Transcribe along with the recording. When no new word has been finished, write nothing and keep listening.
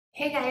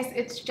Hey guys,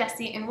 it's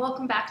Jessi and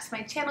welcome back to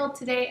my channel.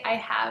 Today I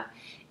have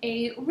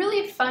a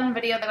really fun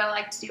video that I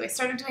like to do. I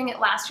started doing it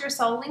last year,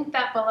 so I'll link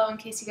that below in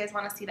case you guys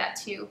want to see that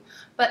too.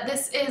 But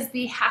this is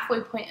the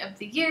halfway point of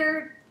the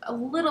year, a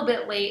little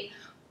bit late,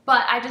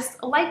 but I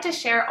just like to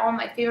share all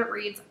my favorite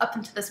reads up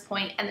until this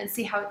point and then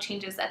see how it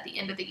changes at the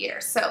end of the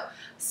year.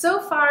 So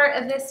far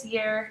this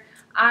year,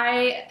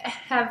 I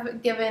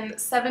have given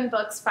 7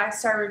 books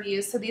 5-star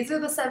reviews. So these are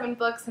the 7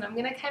 books and I'm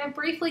going to kind of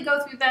briefly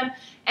go through them,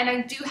 and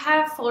I do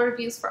have full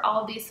reviews for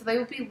all of these, so they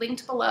will be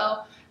linked below.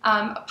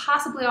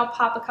 Possibly I'll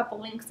pop a couple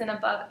links in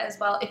above as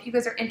well if you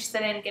guys are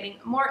interested in getting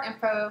more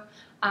info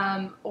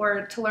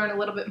or to learn a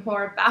little bit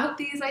more about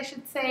these, I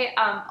should say.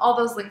 All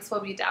those links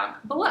will be down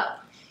below.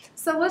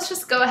 So let's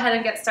just go ahead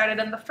and get started.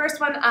 And the first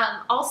one,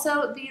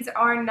 also these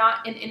are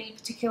not in any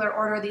particular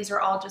order. These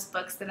are all just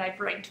books that I've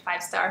ranked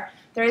 5-star.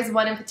 There is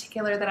one in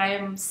particular that I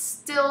am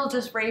still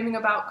just raving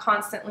about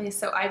constantly,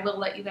 so I will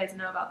let you guys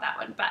know about that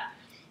one.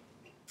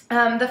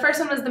 But the first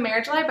one was The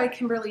Marriage Lie by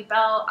Kimberly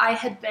Bell. I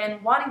had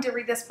been wanting to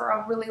read this for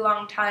a really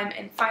long time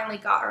and finally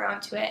got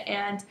around to it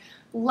and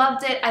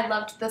loved it. I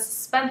loved the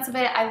suspense of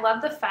it. I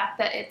love the fact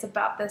that it's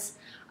about this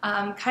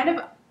kind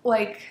of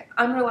like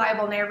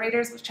unreliable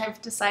narrators, which I've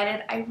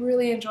decided I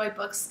really enjoy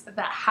books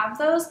that have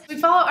those. We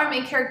follow our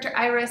main character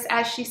Iris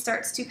as she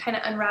starts to kind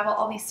of unravel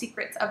all these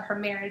secrets of her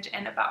marriage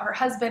and about her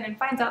husband, and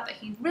finds out that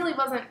he really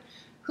wasn't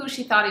who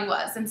she thought he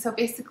was. And so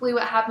basically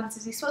what happens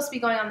is he's supposed to be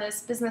going on this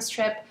business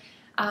trip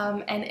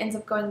and ends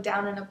up going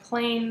down in a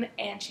plane,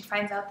 and she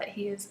finds out that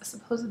he is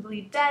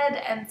supposedly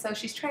dead, and so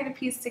she's trying to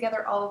piece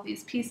together all of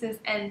these pieces,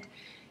 and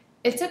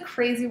it's a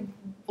crazy,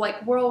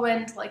 like,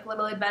 whirlwind, like,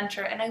 little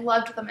adventure, and I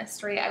loved the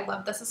mystery. I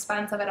loved the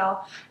suspense of it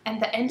all,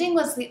 and the ending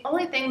was the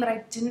only thing that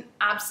I didn't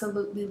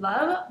absolutely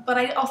love, but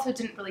I also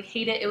didn't really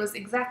hate it. It was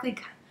exactly,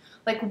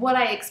 like, what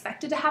I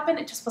expected to happen.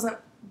 It just wasn't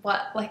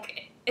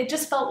it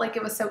just felt like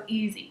it was so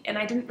easy, and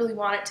I didn't really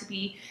want it to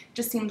be. It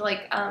just seemed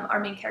like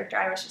our main character,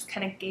 Iris, just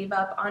kind of gave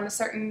up on a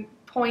certain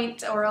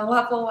point or a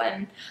level,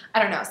 and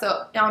I don't know.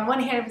 So on one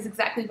hand, it was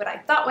exactly what I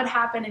thought would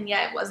happen, and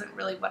yet it wasn't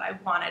really what I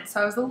wanted.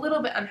 So I was a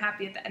little bit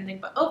unhappy at the ending,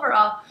 but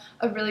overall,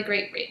 a really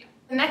great read.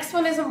 The next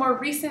one is a more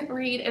recent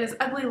read. It is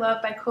Ugly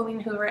Love by Colleen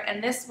Hoover,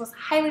 and this was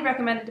highly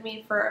recommended to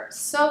me for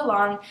so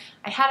long.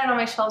 I had it on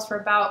my shelves for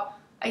about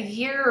a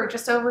year or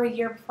just over a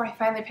year before I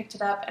finally picked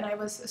it up, and I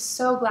was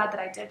so glad that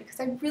I did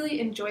because I really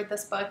enjoyed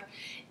this book.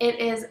 It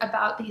is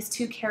about these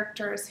 2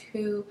 characters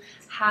who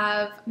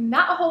have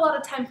not a whole lot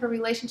of time for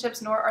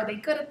relationships, nor are they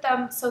good at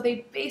them, so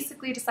they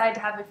basically decide to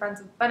have a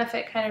friends with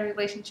benefit kind of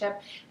relationship,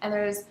 and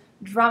there's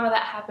drama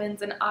that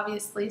happens and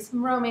obviously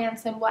some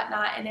romance and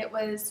whatnot, and it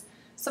was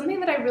something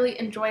that I really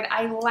enjoyed.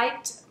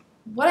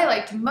 What I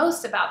liked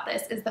most about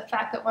this is the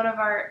fact that one of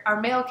our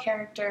male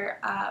character,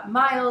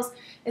 Miles,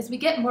 is we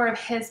get more of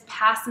his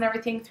past and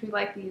everything through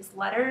like these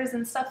letters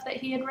and stuff that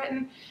he had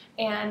written,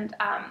 and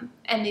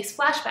these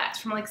flashbacks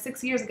from like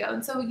 6 years ago.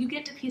 And so you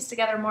get to piece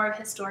together more of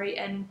his story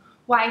and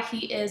why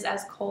he is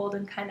as cold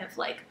and kind of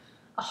like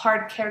a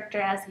hard character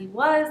as he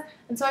was.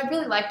 And so I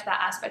really liked that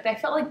aspect. I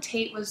felt like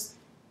Tate was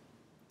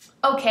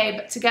okay,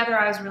 but together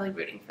I was really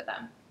rooting for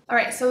them.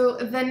 Alright, so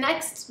the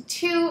next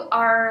 2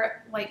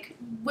 are like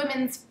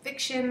women's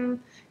fiction,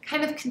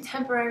 kind of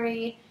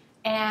contemporary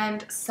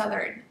and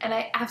Southern, and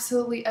I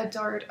absolutely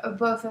adored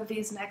both of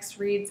these next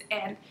reads,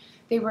 and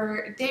they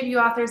were debut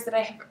authors that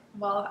I have,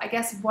 well, I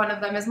guess one of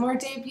them is more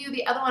debut.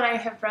 The other one I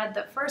have read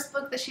the first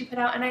book that she put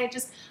out, and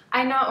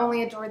I not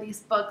only adore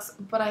these books,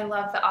 but I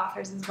love the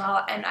authors as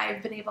well, and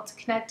I've been able to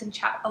connect and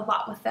chat a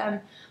lot with them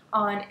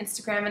on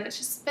Instagram, and it's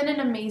just been an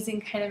amazing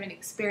kind of an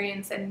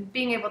experience, and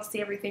being able to see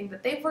everything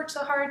that they've worked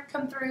so hard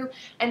come through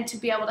and to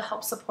be able to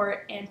help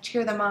support and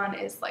cheer them on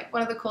is like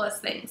one of the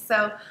coolest things.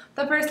 So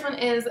the first one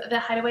is The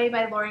Hideaway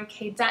by Lauren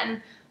K.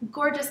 Denton.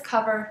 Gorgeous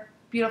cover,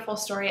 beautiful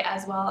story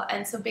as well.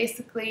 And so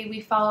basically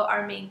we follow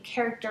our main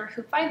character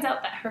who finds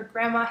out that her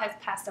grandma has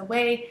passed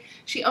away.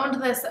 She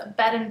owned this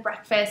bed and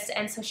breakfast,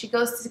 and so she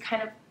goes to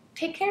kind of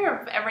take care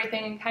of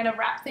everything and kind of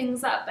wrap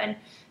things up, and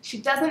she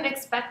doesn't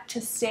expect to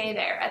stay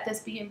there at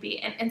this B&B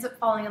and ends up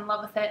falling in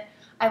love with it.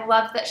 I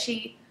love that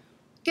she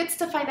gets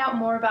to find out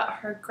more about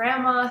her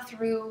grandma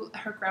through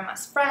her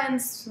grandma's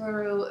friends,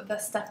 through the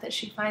stuff that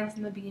she finds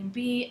in the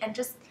B&B, and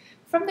just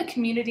from the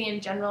community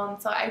in general.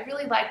 And so I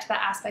really liked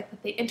that aspect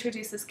that they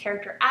introduce this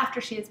character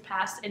after she has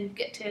passed, and you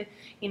get to,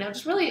 you know,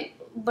 just really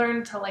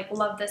learn to like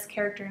love this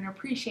character and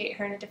appreciate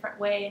her in a different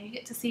way, and you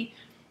get to see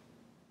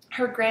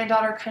her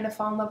granddaughter kind of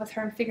fall in love with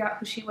her and figure out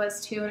who she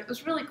was too, and it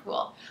was really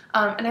cool.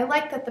 And I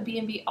liked that the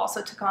B&B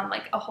also took on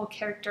like a whole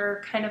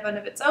character kind of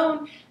of its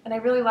own, and I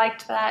really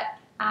liked that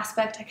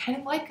aspect.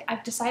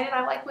 I've decided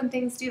I like when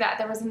things do that.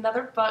 There was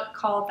another book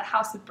called The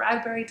House of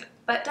Bradbury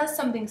that does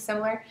something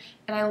similar,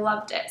 and I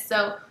loved it.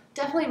 So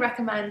definitely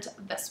recommend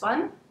this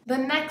one. The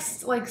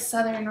next like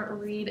Southern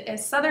read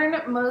is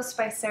Southernmost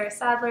by Sarah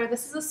Sadler.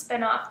 This is a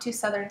spin-off to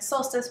Southern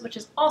Solstice, which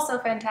is also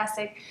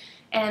fantastic.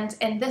 And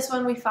in this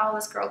one, we follow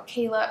this girl,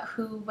 Kayla,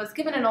 who was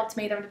given an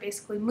ultimatum to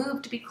basically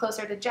move to be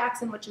closer to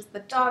Jackson, which is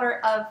the daughter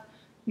of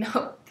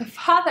no, the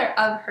father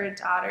of her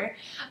daughter,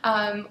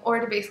 or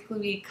to basically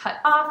be cut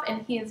off,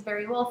 and he is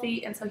very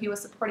wealthy, and so he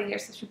was supporting her,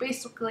 so she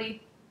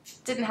basically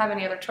didn't have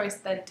any other choice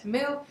than to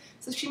move.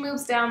 So she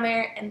moves down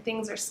there, and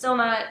things are still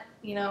not,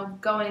 you know,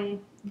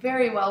 going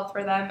very well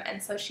for them,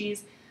 and so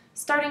she's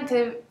starting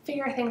to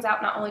figure things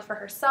out, not only for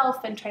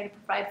herself and trying to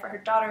provide for her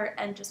daughter,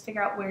 and just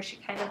figure out where she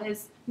kind of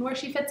is and where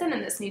she fits in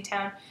this new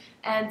town.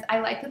 And I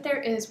like that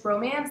there is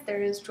romance,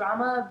 there is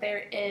drama,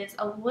 there is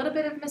a little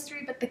bit of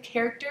mystery, but the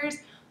characters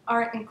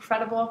are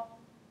incredible.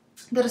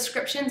 The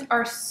descriptions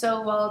are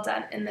so well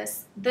done in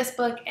this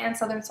book and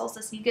Southern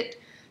Solstice. You get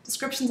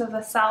descriptions of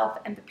the South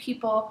and the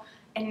people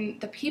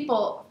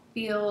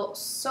feel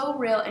so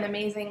real and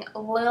amazing.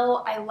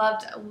 Lil, I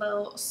loved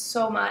Lil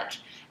so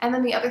much. And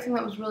then the other thing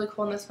that was really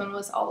cool in this one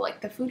was all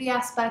like the foodie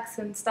aspects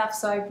and stuff,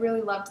 so I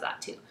really loved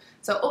that too.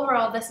 So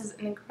overall, this is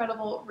an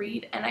incredible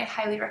read, and I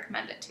highly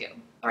recommend it too.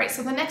 Alright,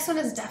 so the next one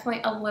is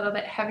definitely a little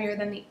bit heavier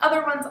than the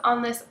other ones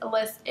on this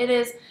list.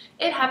 It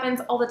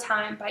Happens All the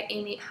Time by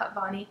Amy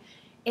Hatvani.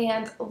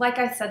 And like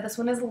I said, this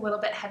one is a little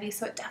bit heavy,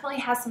 so it definitely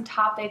has some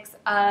topics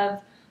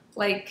of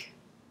like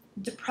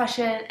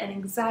depression and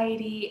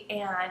anxiety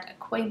and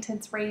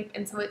acquaintance rape,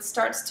 and so it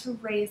starts to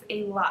raise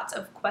a lot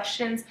of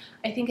questions.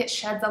 I think it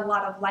sheds a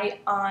lot of light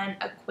on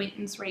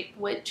acquaintance rape,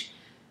 which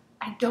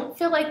I don't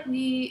feel like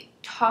we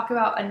talk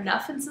about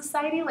enough in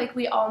society. Like,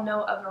 we all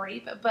know of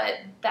rape, but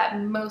that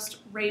most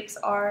rapes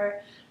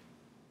are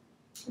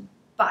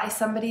by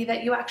somebody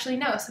that you actually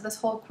know. So this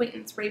whole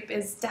acquaintance rape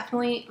is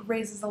definitely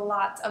raises a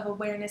lot of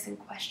awareness and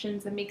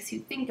questions and makes you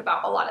think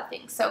about a lot of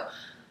things. So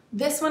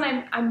this one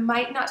I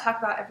might not talk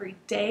about every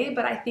day,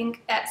 but I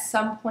think at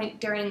some point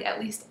during at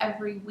least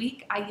every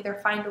week, I either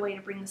find a way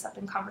to bring this up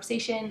in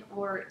conversation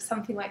or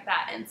something like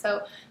that. And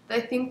so I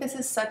think this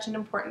is such an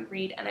important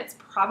read, and it's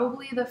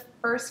probably the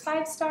first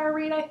 5-star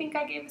read I think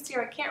I gave this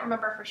year. I can't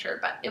remember for sure,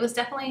 but it was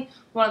definitely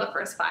one of the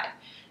first 5.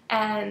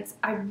 And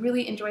I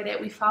really enjoyed it.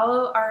 We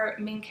follow our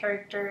main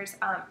characters,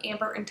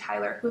 Amber and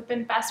Tyler, who have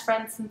been best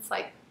friends since,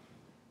 like,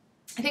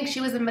 I think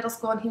she was in middle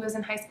school and he was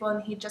in high school,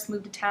 and he just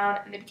moved to town,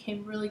 and they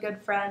became really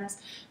good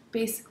friends,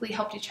 basically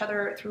helped each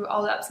other through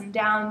all the ups and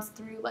downs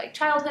through like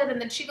childhood,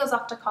 and then she goes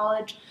off to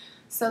college,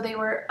 so they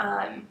were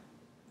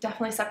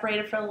definitely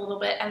separated for a little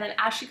bit. And then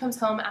as she comes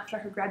home after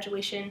her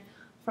graduation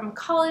from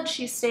college,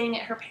 she's staying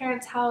at her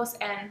parents' house,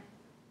 and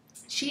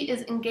she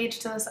is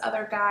engaged to this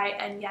other guy,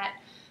 and yet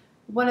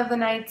one of the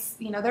nights,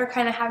 you know, they're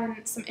kind of having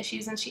some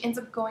issues, and she ends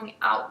up going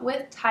out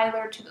with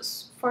Tyler to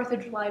this 4th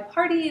of July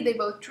party. They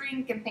both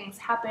drink and things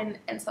happen,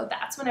 and so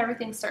that's when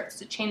everything starts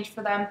to change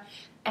for them,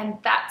 and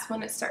that's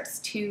when it starts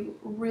to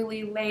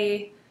really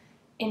lay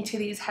into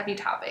these heavy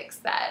topics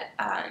that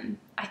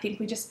I think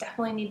we just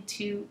definitely need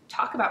to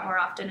talk about more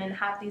often and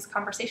have these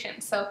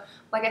conversations. So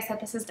like I said,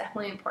 this is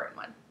definitely an important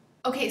one.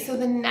 Okay, so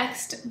the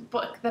next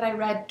book that I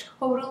read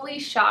totally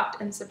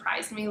shocked and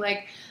surprised me.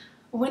 Like,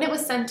 when it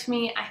was sent to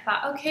me, I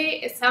thought,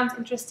 okay, it sounds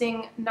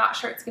interesting. Not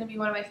sure it's going to be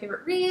one of my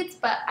favorite reads,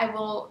 but I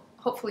will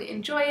hopefully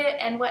enjoy it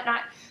and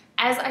whatnot.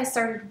 As I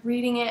started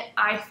reading it,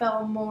 I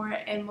fell more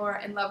and more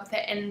in love with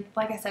it, and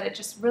like I said, it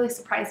just really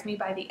surprised me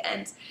by the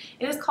end.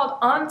 It is called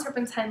On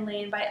Serpentine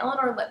Lane by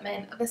Eleanor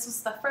Lippman. This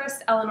was the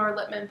first Eleanor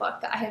Lippman book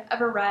that I have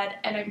ever read,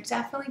 and I'm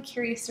definitely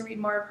curious to read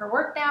more of her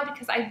work now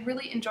because I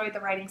really enjoyed the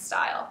writing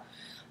style.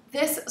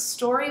 This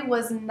story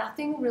was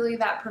nothing really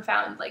that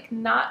profound. Like,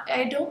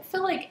 I don't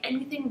feel like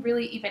anything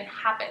really even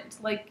happened.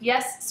 Like,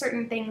 yes,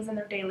 certain things in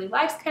their daily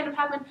lives kind of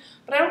happened,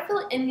 but I don't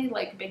feel any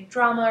like big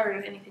drama or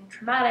anything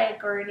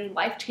traumatic or any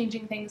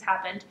life-changing things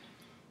happened.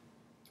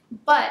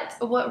 But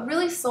what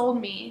really sold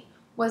me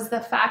was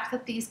the fact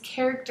that these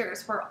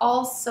characters were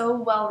all so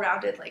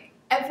well-rounded. Like,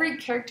 every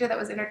character that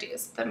was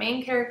introduced, the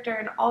main character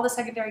and all the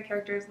secondary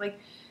characters, like,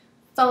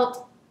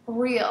 felt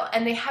real,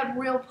 and they had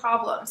real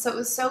problems, so it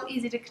was so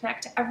easy to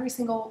connect to every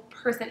single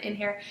person in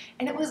here,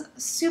 and it was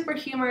super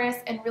humorous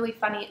and really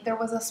funny. There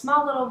was a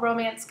small little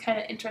romance kind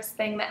of interest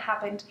thing that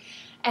happened,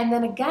 and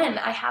then again,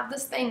 I have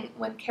this thing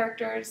when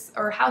characters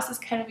or houses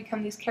kind of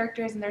become these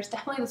characters, and there's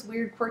definitely this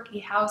weird quirky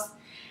house,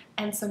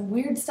 and some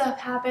weird stuff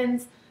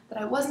happens that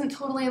I wasn't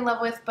totally in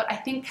love with, but I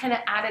think kind of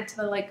added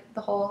to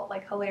the whole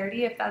like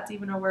hilarity, if that's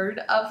even a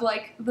word, of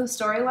like the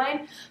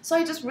storyline. So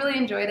I just really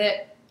enjoyed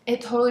it. It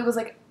totally was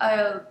like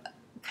a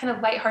kind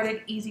of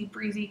lighthearted, easy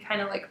breezy, kind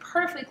of like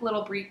perfect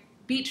little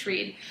beach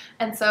read.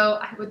 And so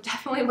I would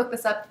definitely look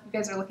this up if you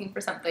guys are looking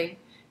for something,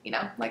 you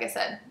know, like I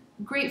said,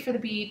 great for the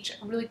beach,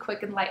 really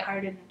quick and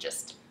lighthearted, and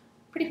just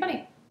pretty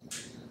funny.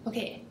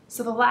 Okay,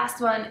 so the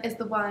last one is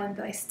the one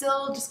that I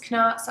still just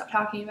cannot stop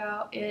talking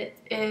about. It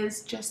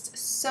is just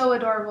so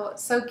adorable,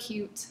 it's so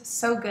cute,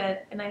 so good,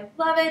 and I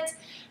love it.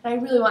 And I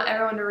really want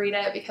everyone to read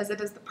it because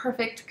it is the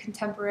perfect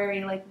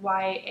contemporary like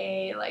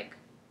YA, like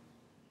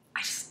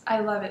I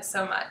love it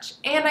so much.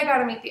 And I got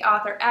to meet the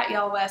author at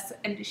Yale West,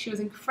 and she was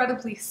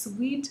incredibly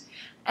sweet,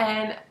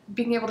 and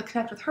being able to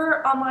connect with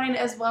her online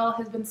as well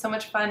has been so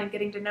much fun, and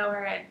getting to know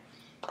her, and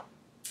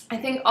I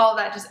think all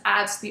that just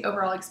adds to the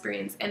overall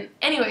experience. And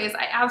anyways,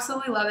 I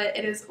absolutely love it.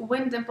 It is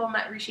When Dimple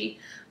Met Rishi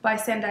by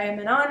Sandhya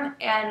Menon,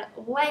 and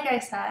like I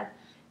said,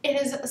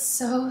 It is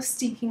so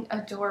stinking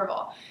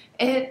adorable.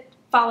 It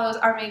follows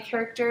our main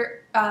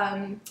character,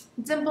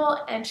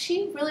 Dimple, and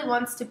she really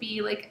wants to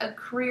be like a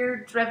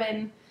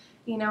career-driven,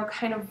 you know,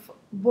 kind of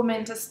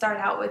woman to start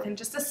out with and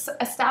just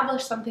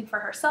establish something for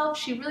herself.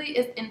 She really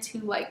is into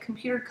like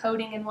computer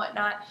coding and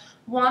whatnot,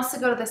 wants to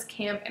go to this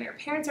camp, and her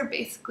parents are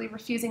basically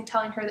refusing,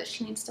 telling her that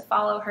she needs to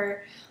follow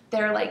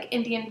their like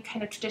Indian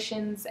kind of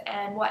traditions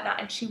and whatnot,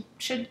 and she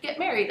should get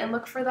married and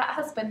look for that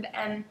husband,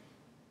 and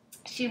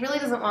she really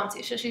doesn't want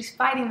to, so she's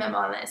fighting them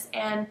on this,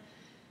 and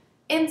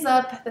ends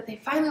up that they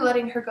finally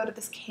letting her go to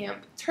this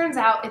camp. Turns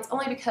out it's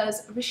only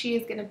because Rishi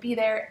is going to be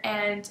there,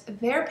 and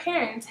their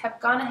parents have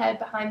gone ahead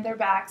behind their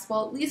backs,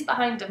 well at least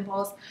behind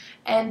Dimple's,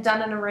 and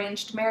done an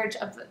arranged marriage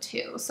of the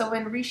two. So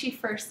when Rishi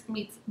first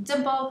meets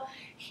Dimple,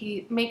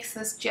 he makes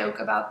this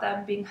joke about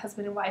them being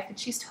husband and wife, and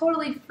she's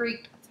totally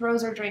freaked,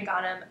 throws her drink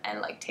on him,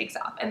 and like takes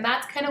off. And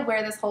that's kind of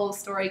where this whole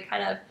story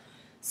kind of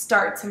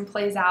starts and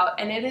plays out,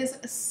 and it is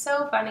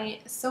so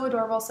funny, so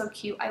adorable, so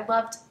cute. I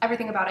loved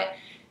everything about it.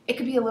 It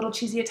could be a little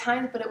cheesy at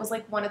times, but it was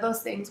like one of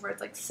those things where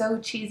it's like so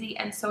cheesy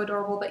and so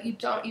adorable that you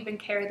don't even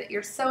care, that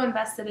you're so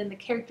invested in the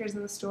characters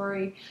in the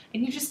story,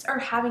 and you just are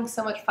having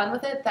so much fun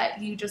with it that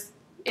it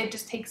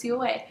just takes you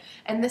away.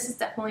 And this is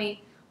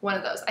definitely one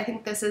of those. I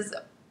think this is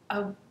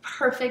a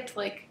perfect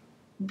like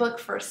book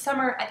for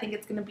summer. I think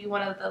it's going to be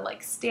one of the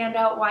like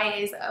standout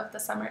YAs of the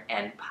summer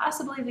and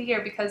possibly the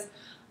year, because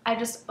I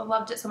just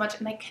loved it so much,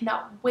 and I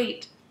cannot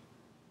wait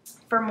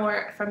for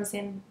more from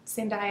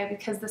Zendaya,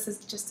 because this is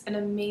just an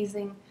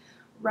amazing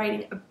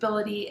writing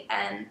ability,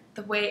 and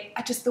the way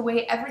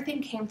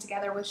everything came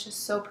together was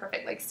just so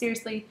perfect. Like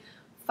seriously,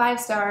 5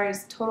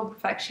 stars, total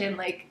perfection.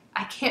 Like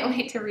I can't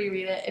wait to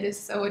reread it. It is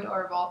so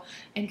adorable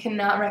and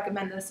cannot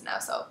recommend this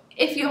enough. So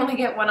if you only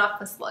get one off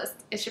this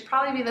list, it should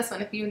probably be this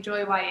one if you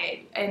enjoy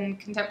YA and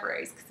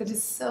contemporaries, because it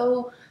is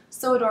so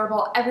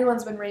adorable.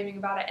 Everyone's been raving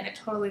about it, and it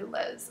totally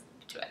lives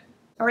to it.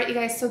 Alright you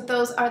guys, so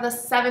those are the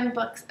 7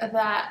 books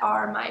that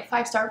are my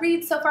 5-star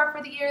reads so far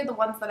for the year, the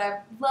ones that I've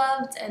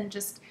loved and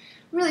just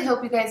really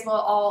hope you guys will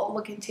all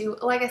look into.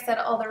 Like I said,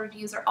 all the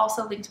reviews are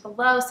also linked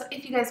below, so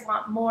if you guys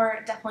want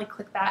more, definitely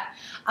click that.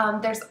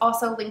 There's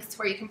also links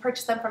where you can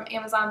purchase them from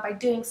Amazon. By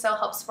doing so,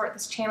 help support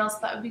this channel, so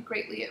that would be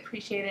greatly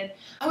appreciated.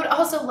 I would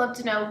also love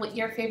to know what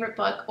your favorite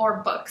book or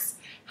books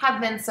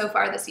have been so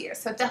far this year,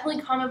 so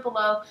definitely comment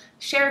below,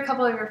 share a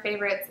couple of your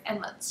favorites,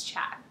 and let's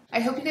chat. I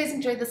hope you guys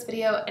enjoyed this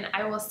video, and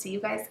I will see you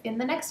guys in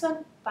the next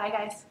one. Bye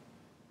guys.